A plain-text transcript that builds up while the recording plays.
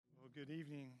Good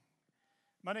evening.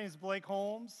 My name is Blake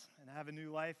Holmes, and I have a new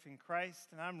life in Christ,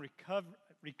 and I'm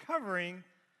recovering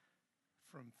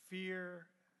from fear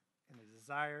and a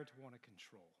desire to want to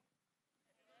control.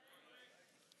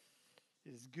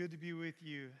 It is good to be with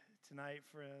you tonight,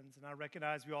 friends, and I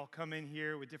recognize we all come in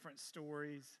here with different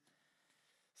stories.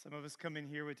 Some of us come in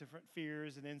here with different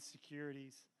fears and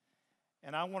insecurities,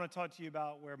 and I want to talk to you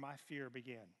about where my fear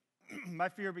began. My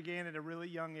fear began at a really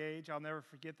young age. I'll never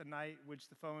forget the night which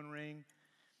the phone rang.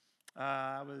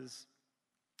 I was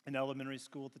in elementary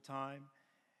school at the time,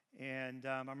 and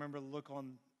I remember the look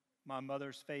on my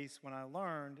mother's face when I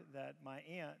learned that my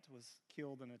aunt was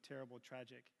killed in a terrible,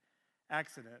 tragic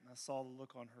accident, and I saw the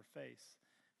look on her face.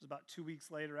 It was about 2 weeks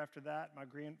later after that, my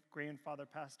grandfather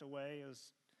passed away. It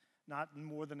was not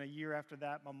more than a year after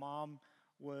that. My mom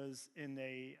was in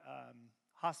a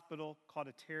hospital, caught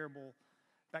a terrible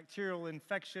bacterial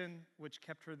infection, which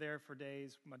kept her there for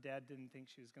days. My dad didn't think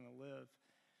she was going to live.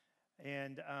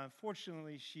 And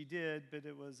fortunately, she did, but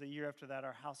it was a year after that,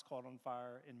 our house caught on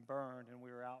fire and burned, and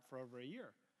we were out for over a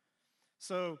year.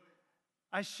 So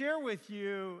I share with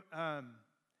you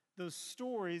those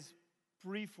stories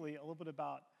briefly, a little bit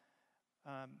about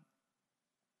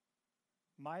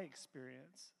my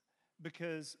experience,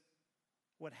 because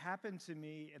what happened to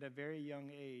me at a very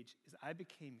young age is I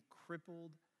became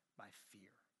crippled by fear.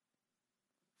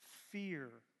 Fear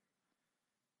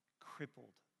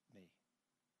crippled me.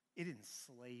 It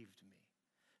enslaved me.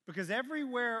 Because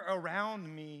everywhere around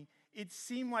me, it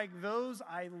seemed like those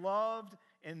I loved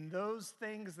and those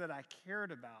things that I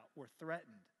cared about were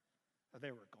threatened, or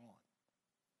they were gone.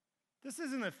 This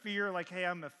isn't a fear like, hey,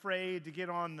 I'm afraid to get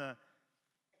on the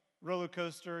roller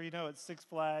coaster, at Six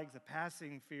Flags, a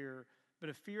passing fear, but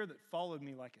a fear that followed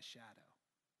me like a shadow.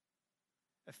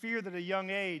 A fear that at a young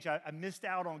age, I missed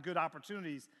out on good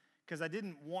opportunities because I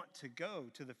didn't want to go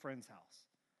to the friend's house.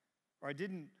 Or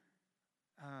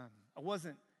I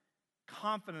wasn't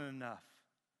confident enough,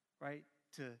 right,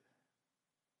 to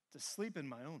sleep in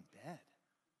my own bed.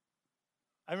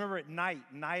 I remember at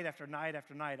night after night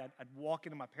after night, I'd walk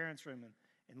into my parents' room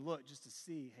and look just to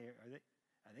see, hey,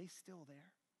 are they still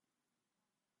there?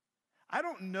 I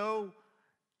don't know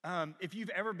if you've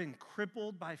ever been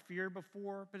crippled by fear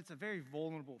before, but it's a very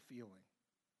vulnerable feeling,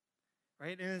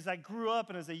 right? And as I grew up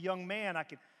and as a young man, I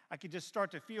could just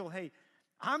start to feel, hey,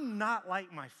 I'm not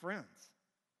like my friends.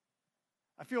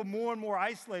 I feel more and more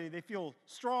isolated. They feel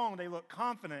strong. They look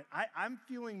confident. I'm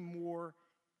feeling more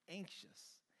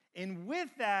anxious. And with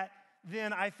that,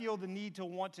 then I feel the need to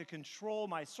want to control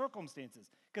my circumstances.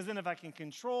 Because then if I can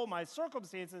control my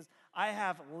circumstances, I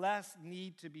have less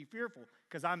need to be fearful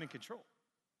because I'm in control.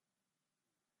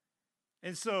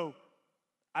 And so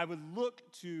I would look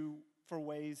for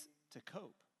ways to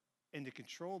cope and to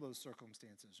control those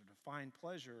circumstances or to find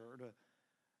pleasure or to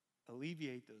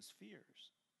alleviate those fears.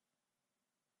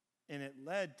 And it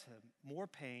led to more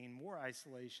pain, more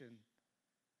isolation,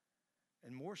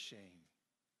 and more shame.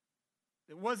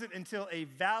 It wasn't until a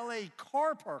valet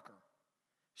car parker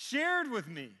shared with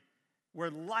me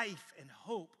where life and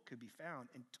hope could be found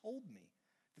and told me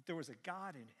that there was a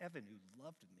God in heaven who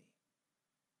loved me,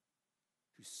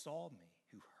 who saw me,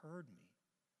 who heard me,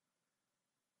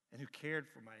 and who cared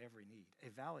for my every need, a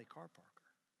valet car parker.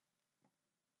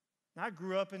 Now, I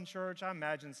grew up in church. I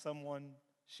imagine someone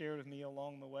shared with me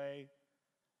along the way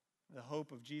the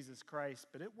hope of Jesus Christ,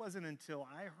 but it wasn't until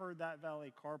I heard that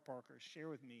valet car parker share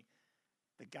with me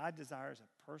that God desires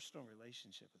a personal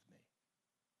relationship with me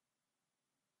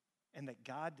and that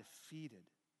God defeated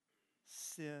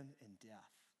sin and death.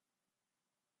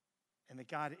 And that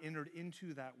God entered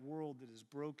into that world that is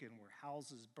broken, where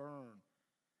houses burn,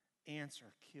 ants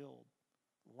are killed,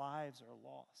 lives are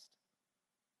lost.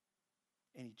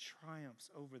 And he triumphs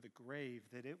over the grave,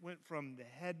 that it went from the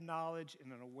head knowledge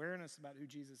and an awareness about who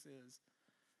Jesus is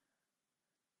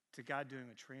to God doing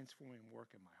a transforming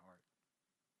work in my heart.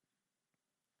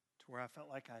 To where I felt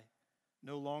like I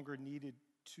no longer needed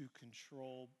to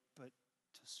control, but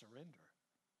to surrender.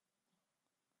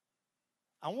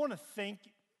 I want to thank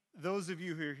those of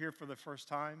you who are here for the first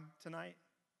time tonight,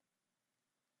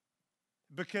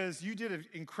 because you did an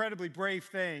incredibly brave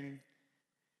thing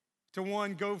to,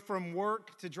 one, go from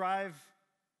work to drive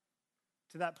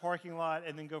to that parking lot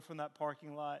and then go from that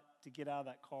parking lot to get out of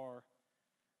that car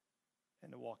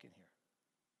and to walk in here.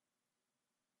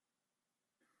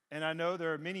 And I know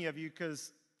there are many of you,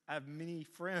 because I have many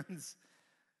friends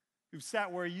who've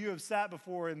sat where you have sat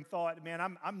before and thought, man,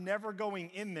 I'm never going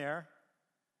in there.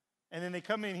 And then they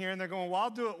come in here and they're going, well, I'll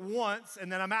do it once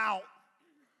and then I'm out.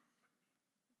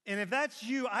 And if that's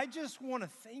you, I just want to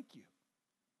thank you.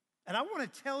 And I want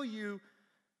to tell you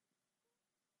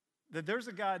that there's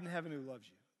a God in heaven who loves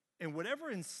you. And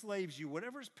whatever enslaves you,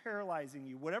 whatever's paralyzing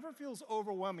you, whatever feels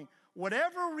overwhelming,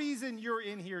 whatever reason you're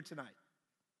in here tonight,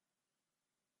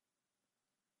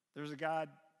 there's a God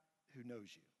who knows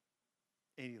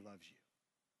you and he loves you.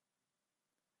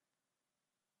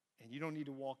 And you don't need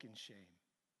to walk in shame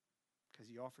because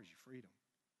he offers you freedom.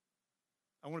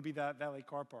 I want to be that valet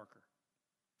car parker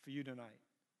for you tonight.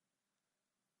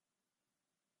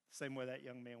 Same way that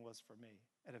young man was for me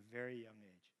at a very young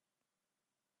age.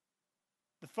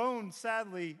 The phone,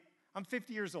 sadly, I'm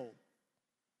 50 years old,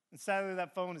 and sadly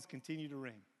that phone has continued to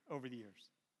ring over the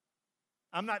years.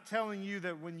 I'm not telling you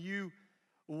that when you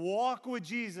walk with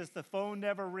Jesus, the phone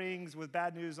never rings with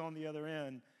bad news on the other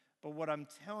end, but what I'm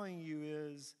telling you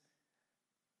is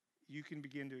you can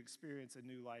begin to experience a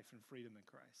new life and freedom in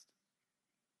Christ,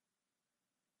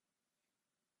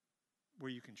 where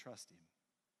you can trust him.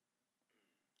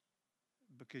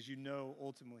 Because you know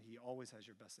ultimately he always has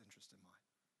your best interest in mind.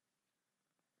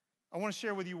 I want to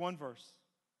share with you one verse.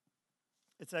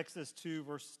 It's Exodus 2,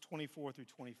 verses 24 through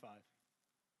 25.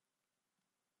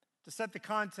 To set the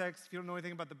context, if you don't know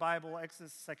anything about the Bible,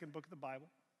 Exodus is the second book of the Bible.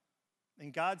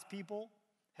 And God's people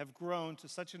have grown to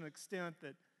such an extent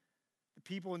that the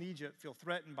people in Egypt feel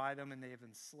threatened by them and they have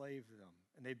enslaved them.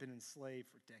 And they've been enslaved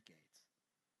for decades.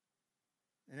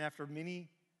 And after many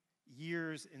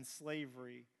years in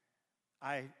slavery,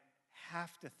 I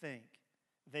have to think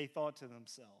they thought to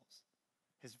themselves,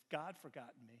 has God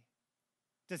forgotten me?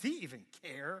 Does he even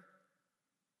care?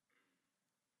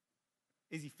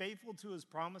 Is he faithful to his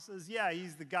promises? Yeah,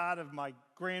 he's the God of my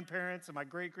grandparents and my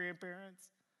great-grandparents,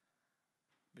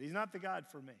 but he's not the God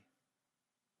for me.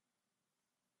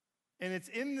 And it's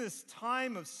in this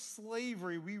time of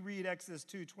slavery, we read Exodus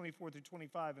 2, 24 through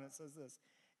 25, and it says this,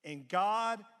 and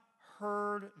God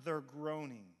heard their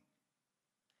groaning,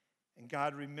 and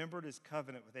God remembered his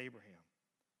covenant with Abraham,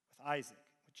 with Isaac,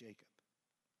 with Jacob.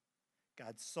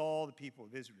 God saw the people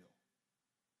of Israel,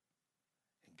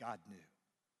 and God knew.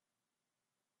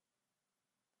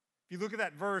 If you look at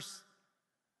that verse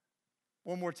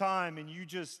one more time and you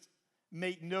just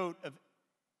make note of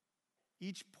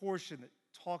each portion that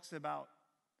talks about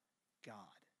God.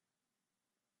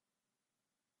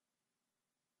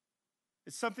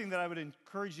 It's something that I would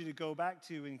encourage you to go back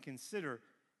to and consider.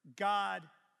 God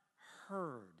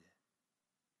heard.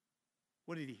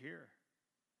 What did he hear?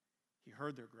 He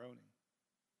heard their groaning.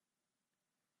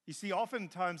 You see,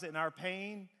 oftentimes in our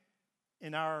pain,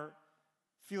 in our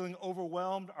feeling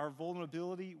overwhelmed, our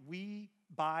vulnerability, we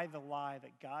buy the lie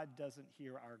that God doesn't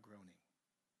hear our groaning.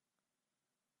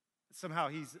 Somehow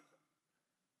he's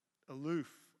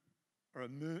aloof or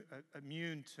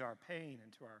immune to our pain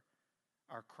and to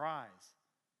our cries.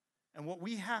 And what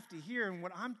we have to hear, and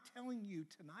what I'm telling you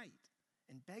tonight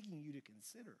and begging you to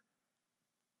consider,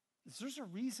 is there's a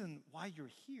reason why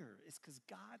you're here. It's because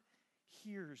God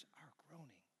hears our groaning.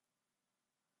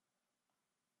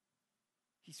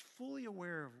 He's fully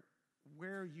aware of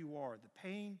where you are, the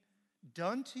pain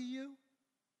done to you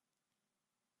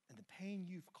and the pain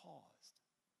you've caused.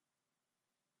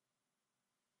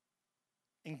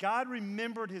 And God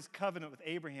remembered his covenant with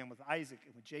Abraham, with Isaac,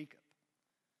 and with Jacob.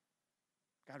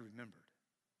 God remembered.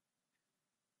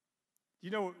 You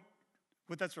know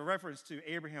what that's a reference to?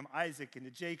 Abraham, Isaac, and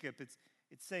to Jacob. It's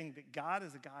saying that God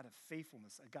is a God of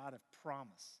faithfulness, a God of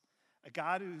promise, a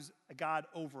God who's a God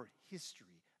over history,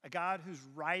 a God who's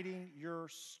writing your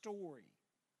story.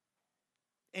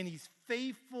 And he's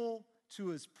faithful to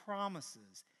his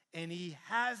promises. And he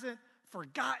hasn't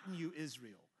forgotten you,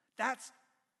 Israel. That's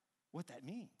what that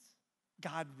means.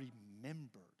 God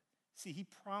remembered. See, he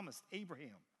promised Abraham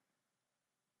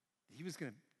that he was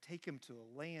going to take him to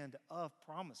a land of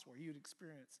promise where he would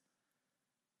experience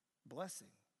blessing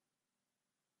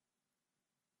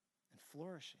and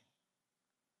flourishing.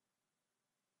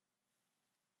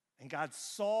 And God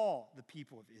saw the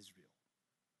people of Israel.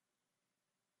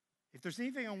 If there's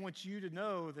anything I want you to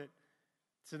know that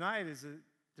tonight is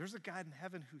there's a God in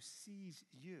heaven who sees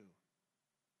you.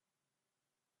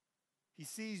 He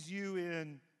sees you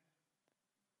in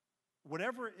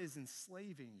whatever is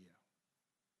enslaving you.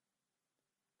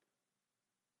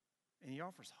 And he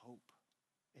offers hope.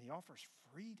 And he offers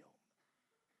freedom.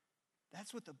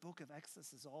 That's what the book of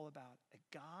Exodus is all about. A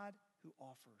God who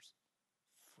offers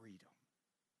freedom.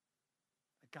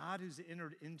 A God who's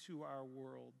entered into our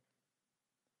world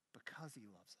because he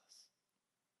loves us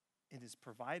and has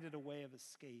provided a way of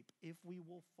escape if we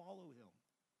will follow him.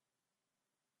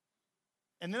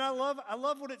 And then I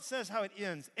love what it says, how it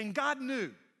ends. And God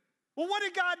knew. Well, what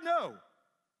did God know?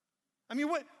 I mean,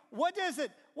 what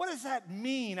does that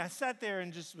mean? I sat there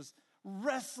and just was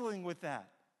wrestling with that.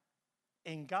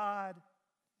 And God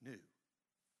knew.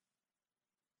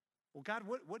 Well, God,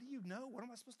 what do you know? What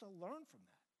am I supposed to learn from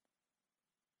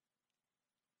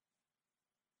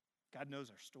that? God knows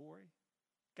our story.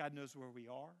 God knows where we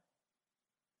are.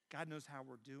 God knows how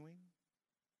we're doing.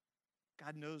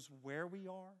 God knows where we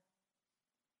are.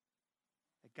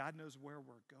 That God knows where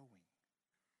we're going.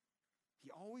 He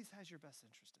always has your best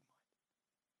interest in mind.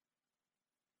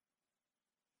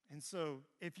 And so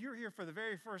if you're here for the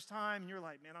very first time and you're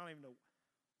like, man, I don't even know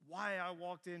why I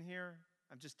walked in here.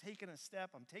 I'm just taking a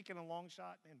step. I'm taking a long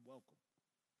shot. Man, welcome.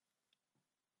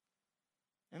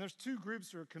 And there's two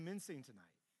groups who are commencing tonight,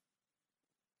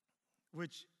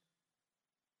 which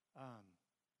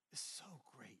is so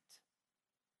great.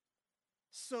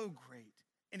 So great.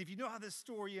 And if you know how this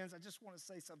story ends, I just want to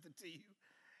say something to you.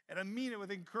 And I mean it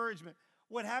with encouragement.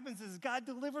 What happens is God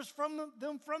delivers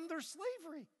them from their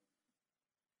slavery.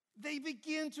 They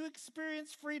begin to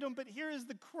experience freedom, but here is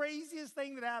the craziest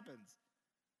thing that happens.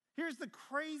 Here's the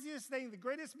craziest thing, the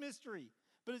greatest mystery,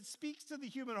 but it speaks to the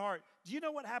human heart. Do you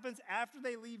know what happens after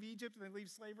they leave Egypt and they leave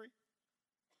slavery?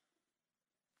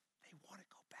 They want to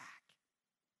go back.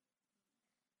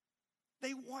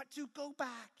 They want to go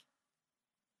back.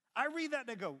 I read that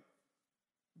and I go,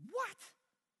 what?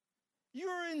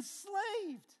 You're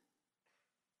enslaved.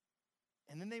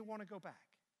 And then they want to go back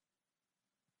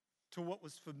to what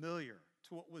was familiar,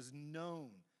 to what was known,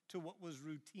 to what was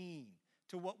routine,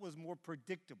 to what was more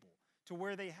predictable, to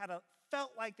where they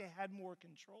felt like they had more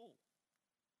control.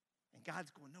 And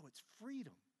God's going, no, it's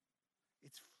freedom.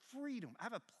 It's freedom. I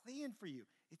have a plan for you.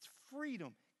 It's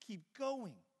freedom. Keep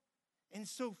going. And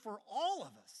so for all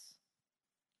of us,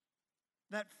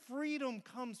 that freedom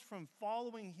comes from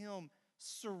following Him,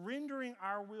 surrendering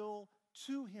our will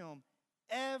to Him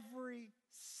every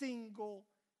single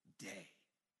day.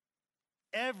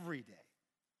 Every day.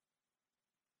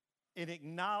 And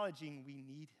acknowledging we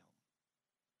need Him.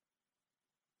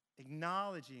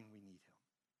 Acknowledging we need Him.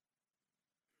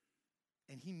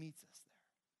 And He meets us there.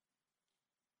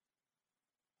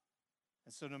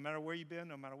 And so no matter where you've been,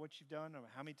 no matter what you've done, no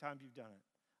matter how many times you've done it,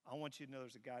 I want you to know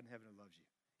there's a God in heaven who loves you.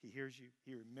 He hears you.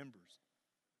 He remembers.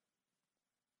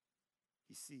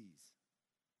 He sees.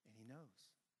 And He knows.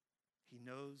 He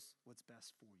knows what's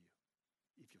best for you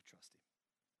if you'll trust Him.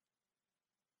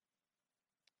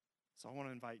 So I want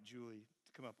to invite Julie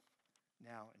to come up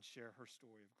now and share her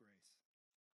story of grace.